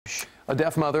A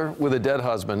deaf mother with a dead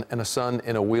husband and a son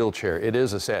in a wheelchair. It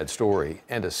is a sad story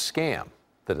and a scam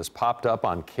that has popped up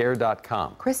on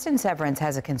care.com. Cristin Severance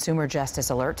has a consumer justice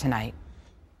alert tonight.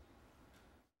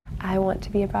 I want to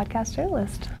be a broadcast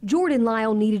journalist. Jordan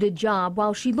Lyle needed a job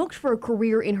while she looked for a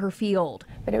career in her field.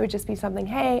 But it would just be something,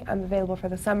 hey, I'm available for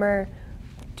the summer,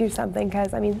 do something,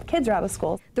 because, I mean, kids are out of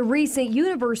school. The recent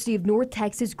University of North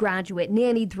Texas graduate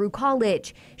nannied through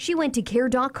college. She went to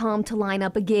care.com to line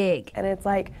up a gig. And it's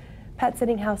like pet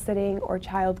sitting, house sitting, or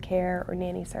child care or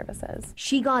nanny services.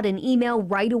 She got an email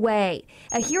right away.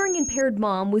 A hearing impaired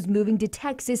mom was moving to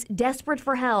Texas desperate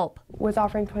for help. Was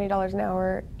offering $20 an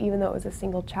hour even though it was a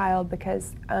single child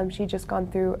because she'd just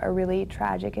gone through a really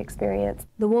tragic experience.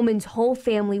 The woman's whole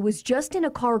family was just in a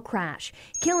car crash,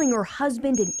 killing her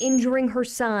husband and injuring her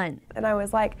son. And I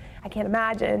was like, I can't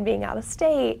imagine being out of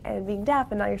state and being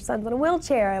deaf and now your son's in a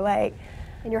wheelchair.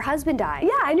 And your husband died.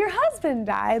 Yeah, and your husband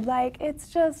died. It's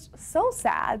just so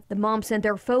sad. The mom sent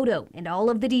their photo and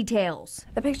all of the details.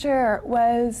 The picture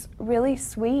was really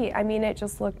sweet. I mean, it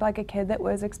just looked like a kid that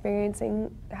was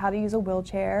experiencing how to use a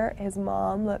wheelchair. His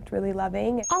mom looked really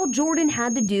loving. All Jordan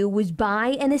had to do was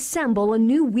buy and assemble a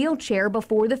new wheelchair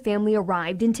before the family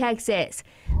arrived in Texas.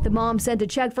 The mom sent a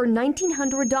check for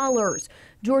 $1,900.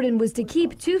 Jordan was to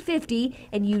keep $250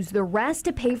 and use the rest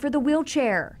to pay for the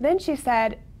wheelchair. Then she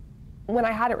said, when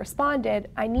I hadn't responded,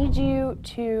 I need you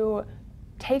to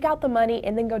take out the money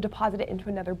and then go deposit it into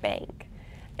another bank.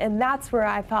 And that's where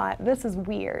I thought, this is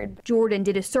weird. Jordan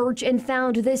did a search and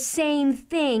found the same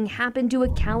thing happened to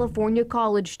a California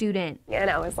college student. And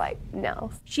I was like,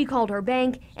 no. She called her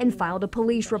bank and filed a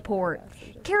police report.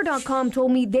 Care.com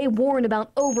told me they warn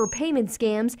about overpayment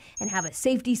scams and have a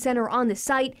safety center on the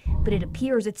site, but it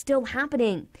appears it's still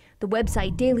happening. The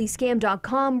website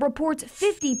dailyscam.com reports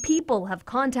 50 people have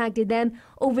contacted them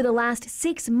over the last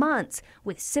 6 months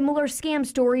with similar scam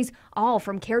stories, all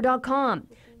from care.com.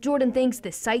 Jordan thinks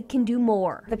the site can do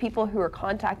more. The people who are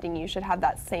contacting you should have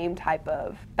that same type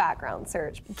of background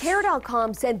search.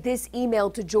 Care.com sent this email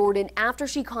to Jordan after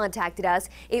she contacted us.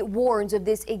 It warns of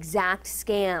this exact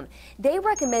scam. They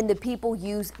recommend that people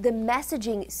use the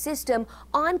messaging system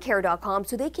on Care.com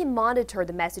so they can monitor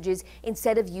the messages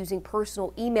instead of using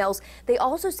personal emails. They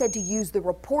also said to use the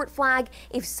report flag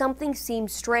if something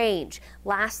seems strange.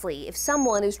 Lastly, if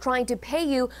someone is trying to pay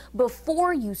you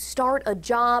before you start a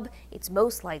job, it's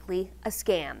most likely a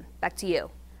scam. Back to you.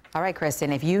 All right,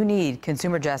 Cristin, if you need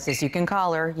consumer justice, you can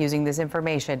call her using this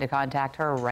information to contact her right